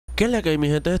¿Qué es la que hay, mi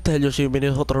gente? Este es el Yoshi,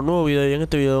 bienvenidos a otro nuevo video. Y en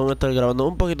este video vamos a estar grabando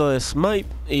un poquito de Smite.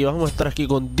 Y vamos a estar aquí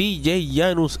con DJ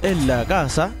Janus en la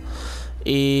casa.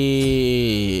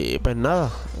 Y pues nada,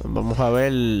 vamos a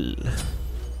ver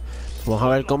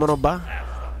cómo nos va.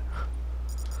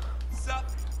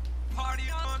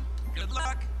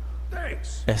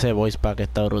 Ese voice pack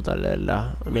está brutal, de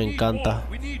verdad. Me encanta.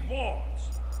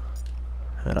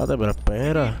 Espérate, pero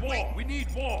espera.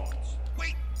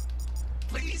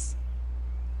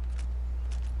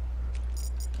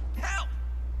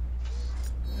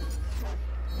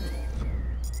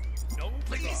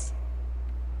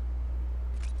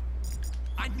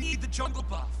 I need the jungle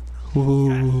buff.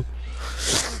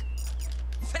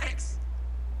 Thanks.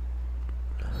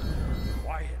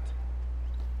 Quiet.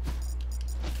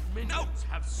 Minions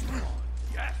have spawned.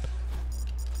 Yes.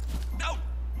 No.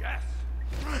 Yes.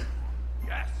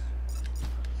 Yes.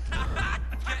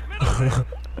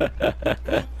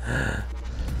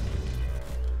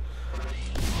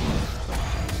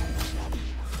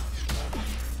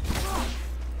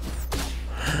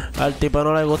 Al tipo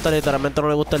no le gusta, literalmente no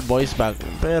le gusta el voice back,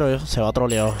 pero se va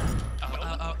troleado.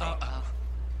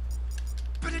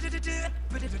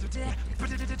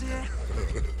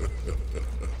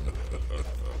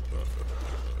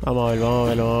 Vamos a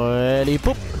ver, y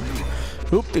 ¡pup!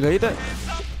 Te caíste.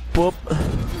 ¡Pup!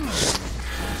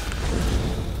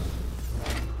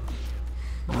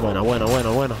 Buena.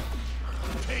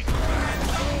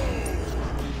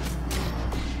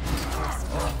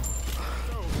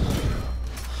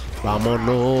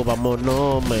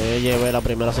 Vámonos, me llevé la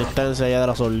primera asistencia ya de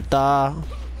la soltada.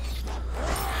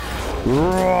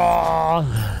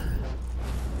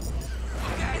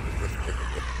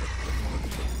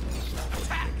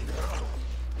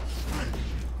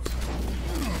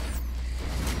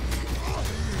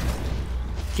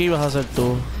 ¿Qué ibas a hacer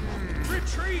tú?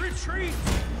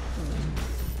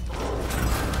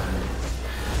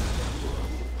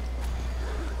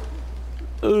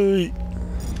 Uy.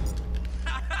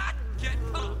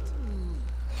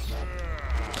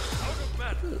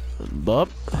 Bob.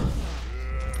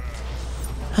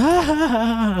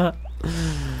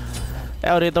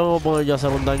 Ahorita me voy a poner yo a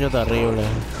hacer un daño terrible.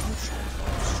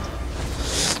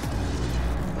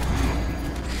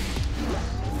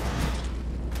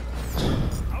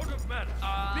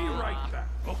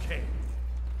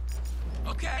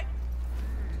 Okay.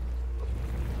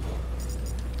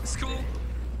 It's cool.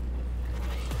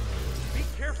 Be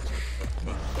careful.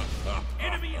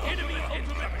 Enemy ultimate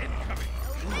incoming.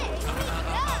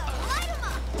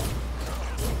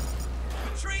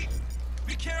 Retreat.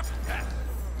 Be careful.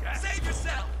 Yes. Save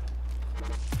yourself.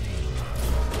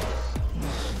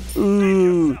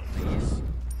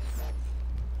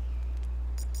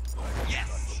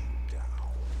 Yes.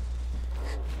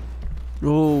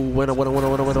 Buena.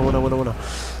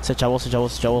 Se chavó.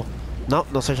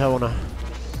 No se chavó nada.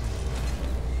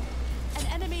 An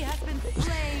enemy has been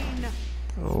slain.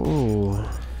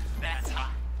 That's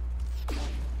hot.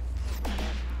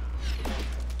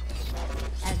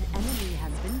 An enemy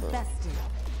has been bested.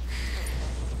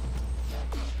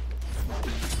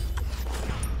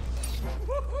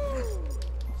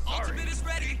 Ultimate is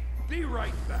ready. Be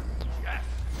right back. Yes.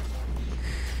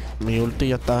 Mi ulti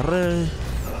ya está ready.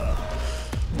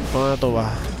 ¿Dónde tú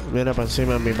vas? Viene para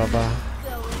encima de mi papá.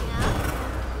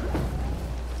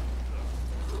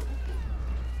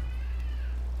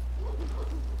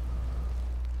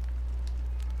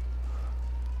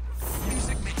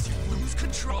 Music makes you lose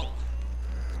control.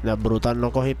 La brutal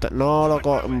no cogiste. No lo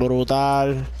co... Brutal.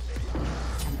 An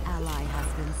ally has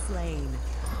been slain.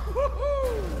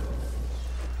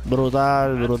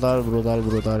 Brutal.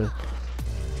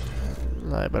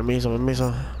 Dale, permiso.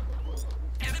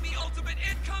 Enemy ultimate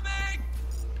incoming.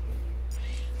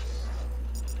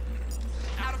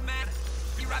 Out of mana.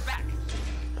 Be right back.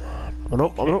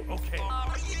 Vámonos. Okay.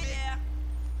 Oh yeah.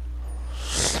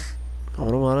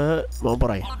 Vamos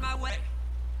por ahí. On my way.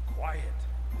 Quiet,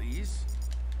 please.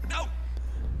 No.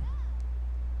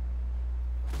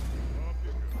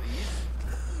 Please.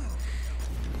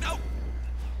 No.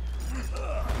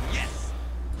 Yes.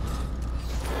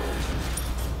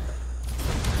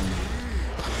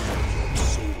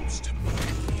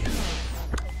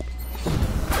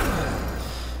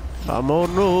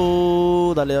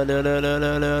 Vámonos. Dale.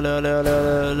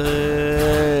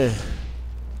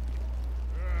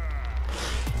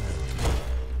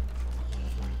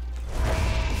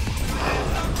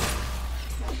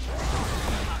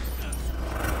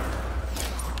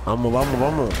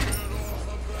 Vamos.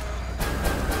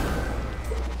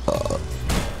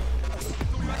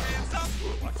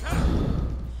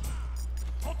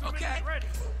 Okay.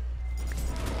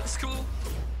 It's cool.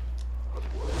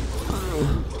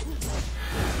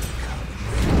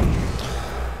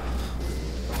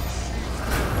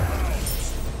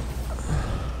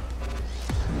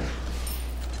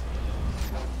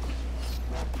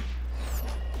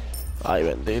 Ay,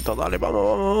 bendito, dale, vamos,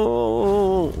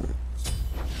 vamos.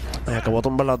 Ay, acabo de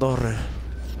tumbar la torre.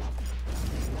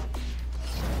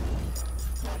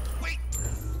 Wait!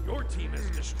 Your team has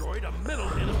destroyed a middle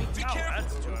enemy tower.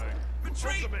 That's right.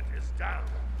 Retreat! Ultimate is down.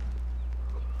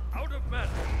 Out of mana.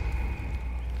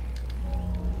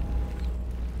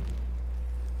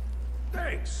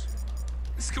 Thanks.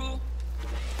 It's cool.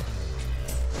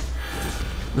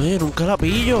 No, yo nunca la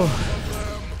pillo.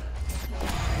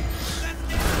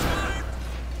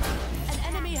 An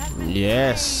enemy has been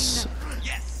Yes.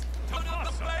 Yes! Turn up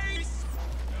the blaze!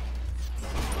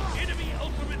 Enemy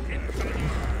ultimate incoming!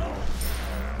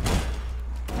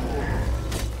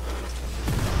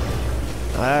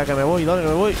 Ah, que me voy, dale, que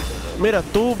me voy. Mira,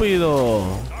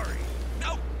 estúpido. Sorry.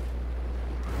 No!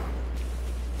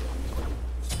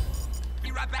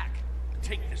 Be right back.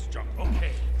 Take this junk,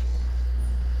 okay?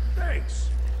 Thanks!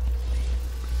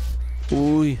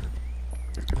 Uy.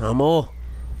 Vamos.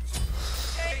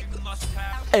 Hey, must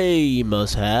have. Hey,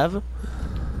 must have. Your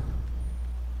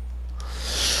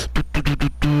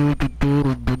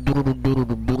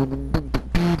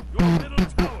middle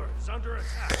tower is under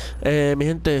attack. Mi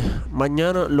gente,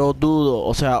 mañana lo dudo,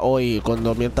 o sea, hoy,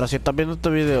 mientras si estás viendo este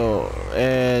video,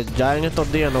 ya en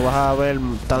estos días no vas a ver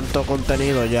tanto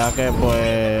contenido, ya que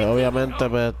pues obviamente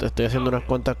pues, estoy haciendo unas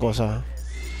cuantas cosas.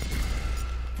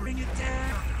 Bring it down.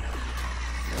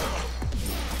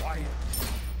 Quiet.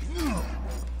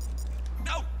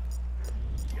 No.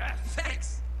 Yes.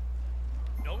 Thanks.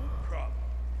 No problem.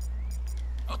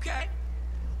 Okay.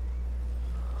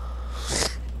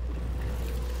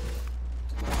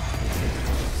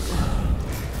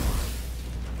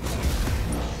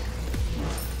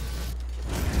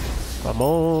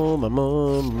 Vamos,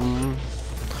 vamos.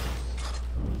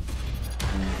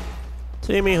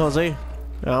 Sí, mijo, sí.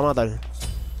 Me va a matar.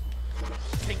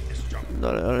 Take this junk.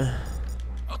 Dale, dale.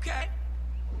 Okay.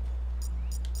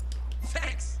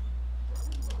 Thanks.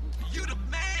 You the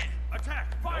man.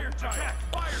 Attack! Fire giant! Attack!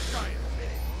 Fire giant!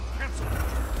 Cancel!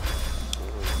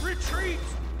 Retreat!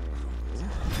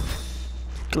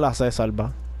 Clase de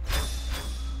salva.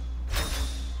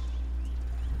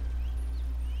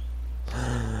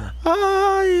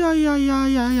 Ay, ay, ay,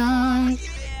 ay, ay, ay.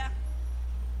 Yeah.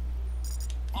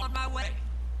 On my way.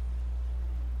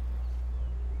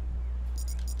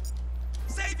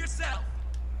 Save yourself.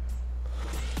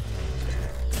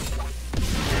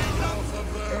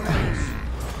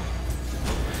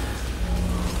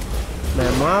 Me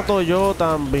mato yo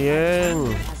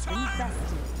también. has been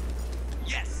bested.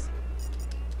 Yes.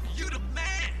 You the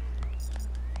man.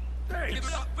 Give Thanks!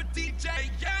 it up for DJ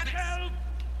Janus. Help!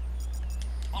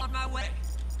 On my way.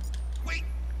 Wait.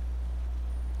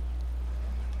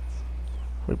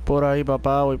 Voy por ahí,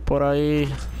 papá, voy por ahí.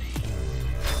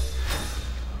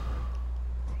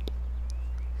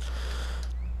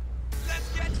 Let's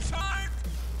get charmed.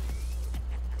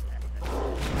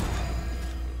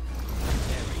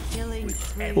 Killing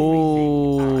spree.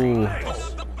 Turn Thanks!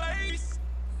 up the blaze.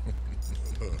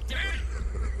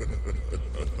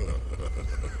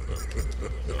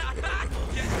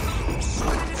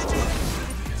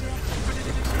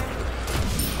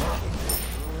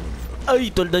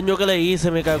 Ay, todo el daño que le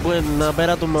hice, me cago en nada.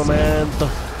 Espérate un momento.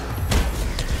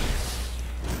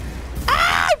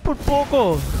 ¡Ay, por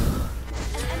poco! An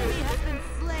enemy has been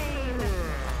slain.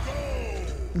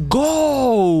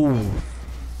 ¡Go!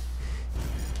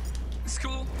 It's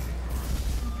cool.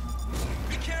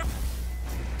 Be careful.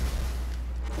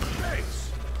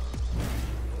 Thanks!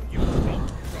 You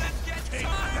don't Let's get take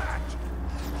charmed. that!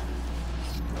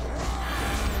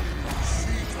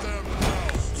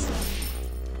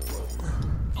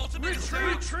 Ultimate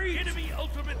Retreat! retreat. Enemy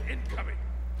ultimate incoming!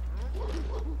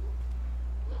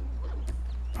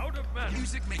 Out of mana!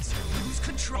 Music makes you lose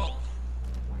control.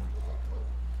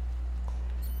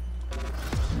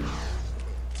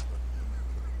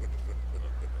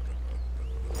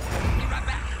 Be right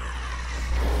back.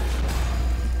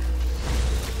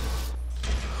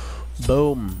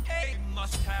 Boom. Hey,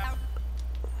 must have.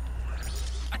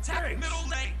 Attack Thanks. middle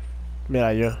lane.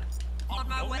 Mira yo. On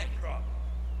my way. Problem.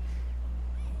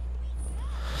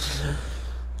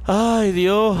 Ay,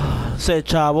 Dios. Se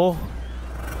chavo.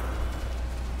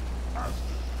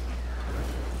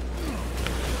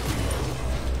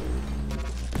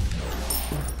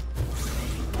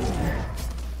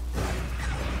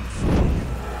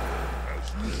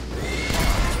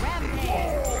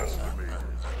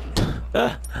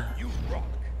 You rock!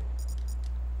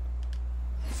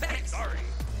 Thanks. Sorry!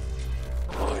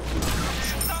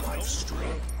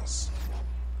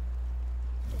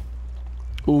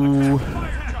 Ooh. Fire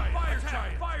giant! Fire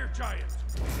giant! Fire giant!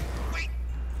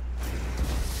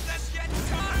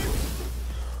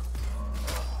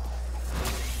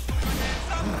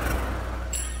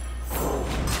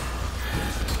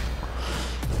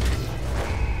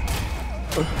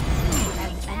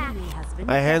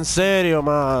 Es en serio,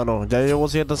 mano. Ya llevo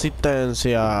 7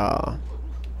 asistencias.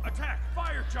 Attack!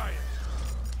 Fire giant!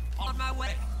 On my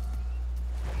way.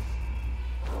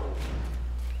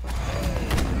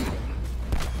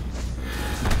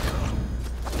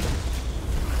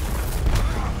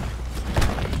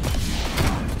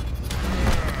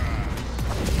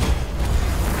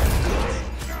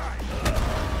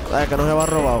 Ay, que no se va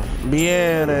robado.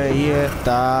 Viene y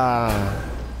está.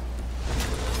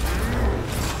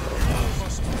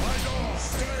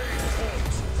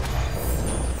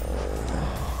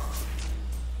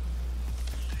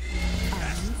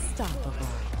 Unstoppable.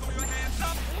 Throw your hands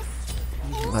up.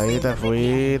 Ahí te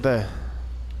fuiste.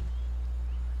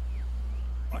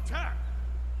 Attack!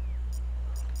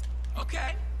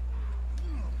 Okay.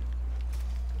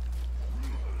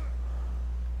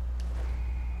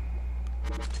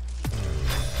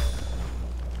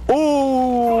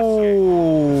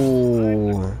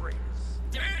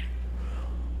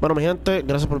 Bueno, mi gente,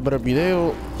 gracias por ver el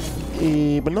video.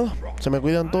 Y pues nada, se me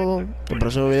cuidan todos. El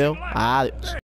próximo video. Adiós.